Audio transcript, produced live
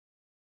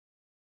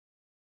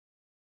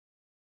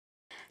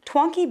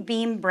Twonky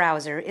Beam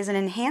Browser is an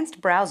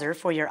enhanced browser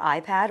for your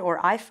iPad or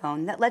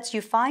iPhone that lets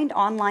you find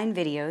online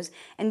videos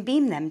and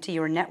beam them to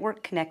your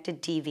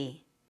network-connected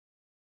TV.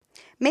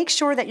 Make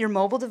sure that your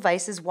mobile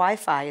device's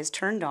Wi-Fi is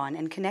turned on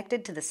and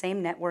connected to the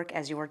same network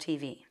as your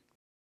TV.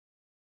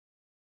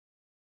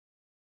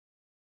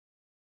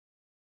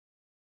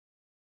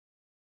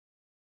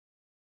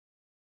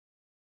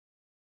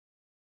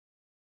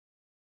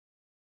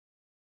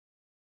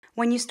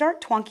 When you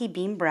start Twonky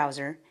Beam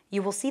Browser,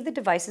 you will see the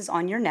devices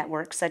on your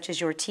network such as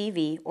your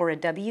TV or a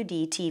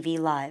WD TV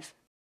Live.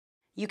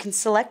 You can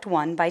select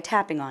one by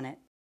tapping on it.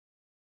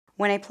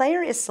 When a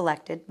player is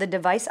selected, the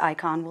device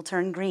icon will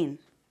turn green.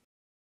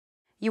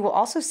 You will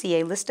also see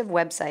a list of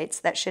websites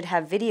that should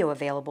have video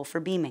available for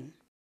beaming.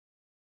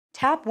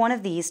 Tap one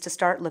of these to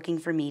start looking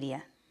for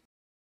media.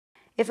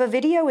 If a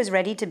video is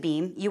ready to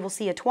beam, you will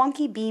see a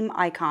Twonky Beam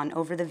icon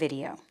over the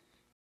video.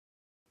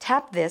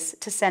 Tap this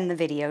to send the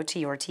video to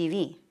your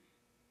TV.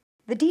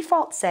 The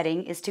default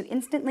setting is to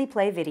instantly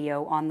play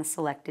video on the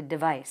selected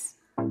device.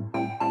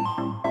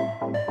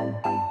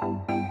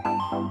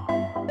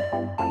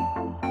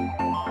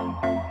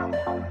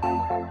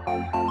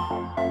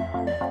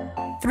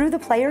 Through the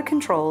player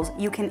controls,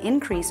 you can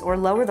increase or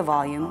lower the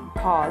volume,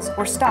 pause,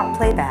 or stop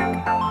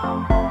playback.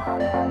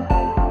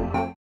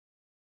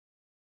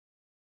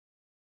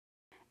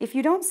 If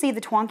you don't see the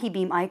Twonky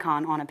Beam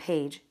icon on a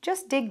page,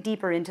 just dig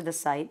deeper into the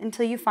site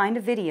until you find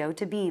a video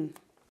to beam.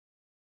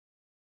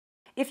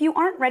 If you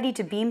aren't ready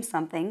to beam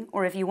something,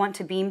 or if you want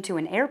to beam to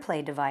an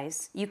AirPlay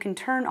device, you can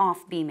turn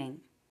off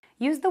beaming.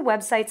 Use the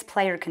website's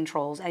player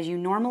controls as you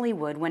normally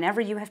would whenever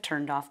you have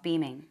turned off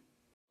beaming.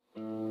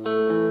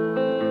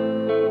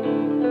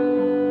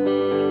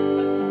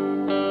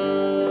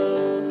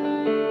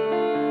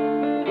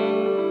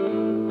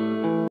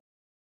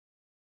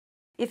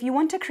 If you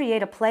want to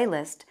create a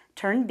playlist,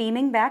 turn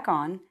beaming back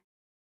on,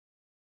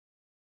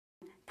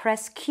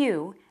 press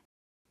Q,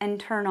 and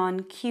turn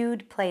on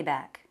Queued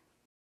Playback.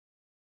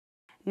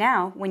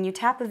 Now, when you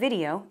tap a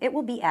video, it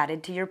will be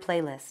added to your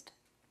playlist.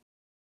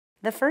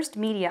 The first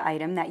media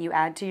item that you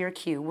add to your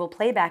queue will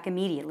play back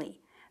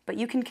immediately, but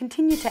you can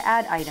continue to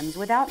add items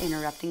without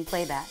interrupting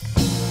playback.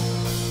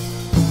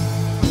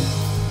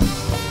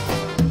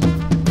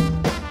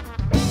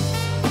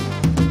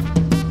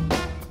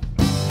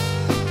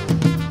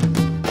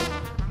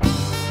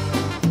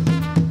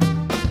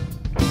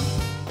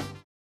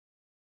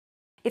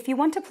 If you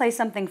want to play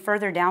something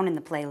further down in the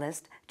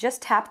playlist,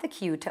 just tap the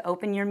queue to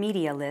open your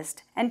media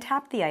list and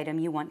tap the item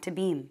you want to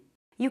beam.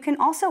 You can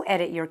also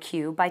edit your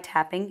queue by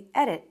tapping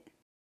Edit.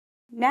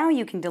 Now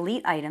you can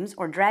delete items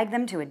or drag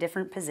them to a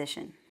different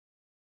position.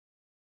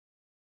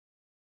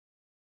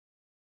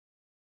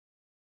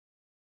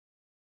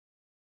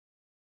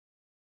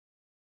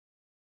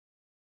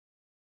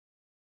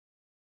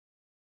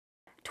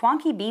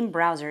 Twonky Beam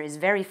Browser is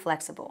very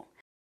flexible.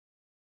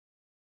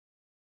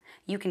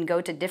 You can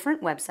go to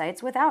different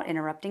websites without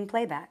interrupting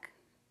playback.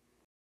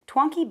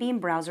 Twonky Beam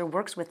Browser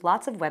works with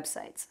lots of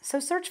websites, so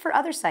search for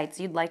other sites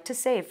you'd like to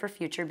save for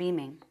future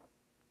beaming.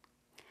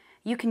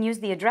 You can use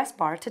the address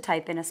bar to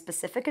type in a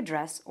specific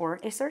address or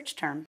a search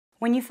term.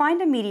 When you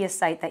find a media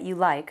site that you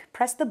like,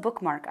 press the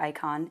bookmark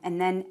icon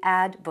and then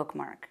Add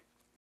Bookmark.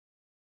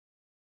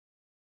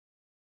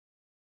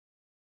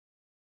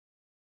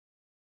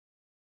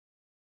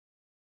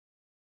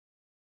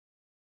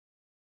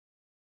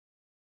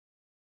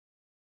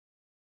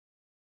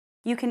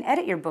 You can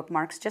edit your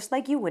bookmarks just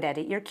like you would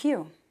edit your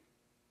queue.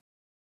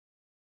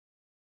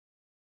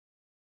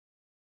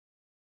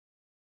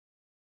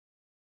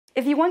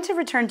 If you want to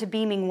return to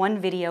beaming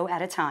one video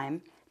at a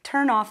time,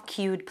 turn off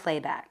Queued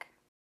Playback.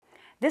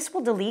 This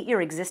will delete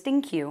your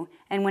existing queue,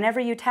 and whenever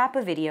you tap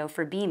a video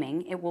for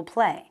beaming, it will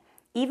play,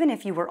 even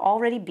if you were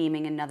already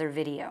beaming another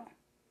video.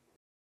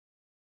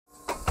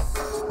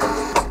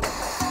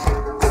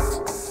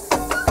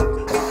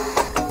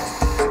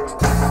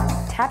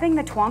 Tapping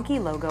the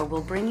Twonky logo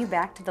will bring you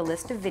back to the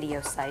list of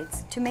video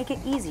sites to make it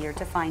easier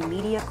to find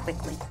media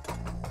quickly.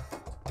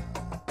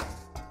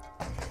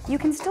 You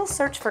can still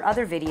search for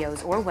other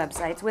videos or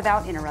websites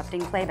without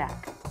interrupting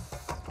playback.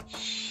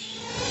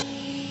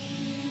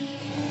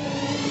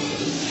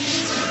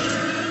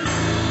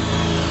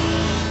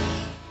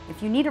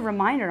 If you need a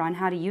reminder on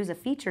how to use a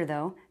feature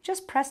though,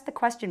 just press the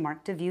question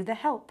mark to view the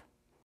help.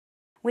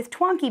 With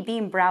Twonky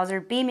Beam Browser,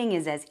 beaming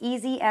is as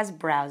easy as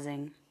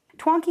browsing.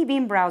 Twonky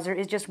Beam Browser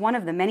is just one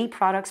of the many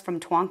products from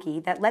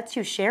Twonky that lets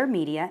you share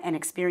media and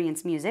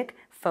experience music,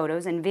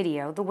 photos, and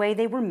video the way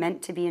they were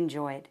meant to be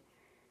enjoyed.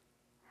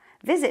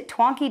 Visit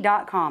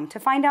Twonky.com to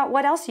find out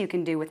what else you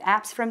can do with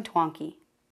apps from Twonky.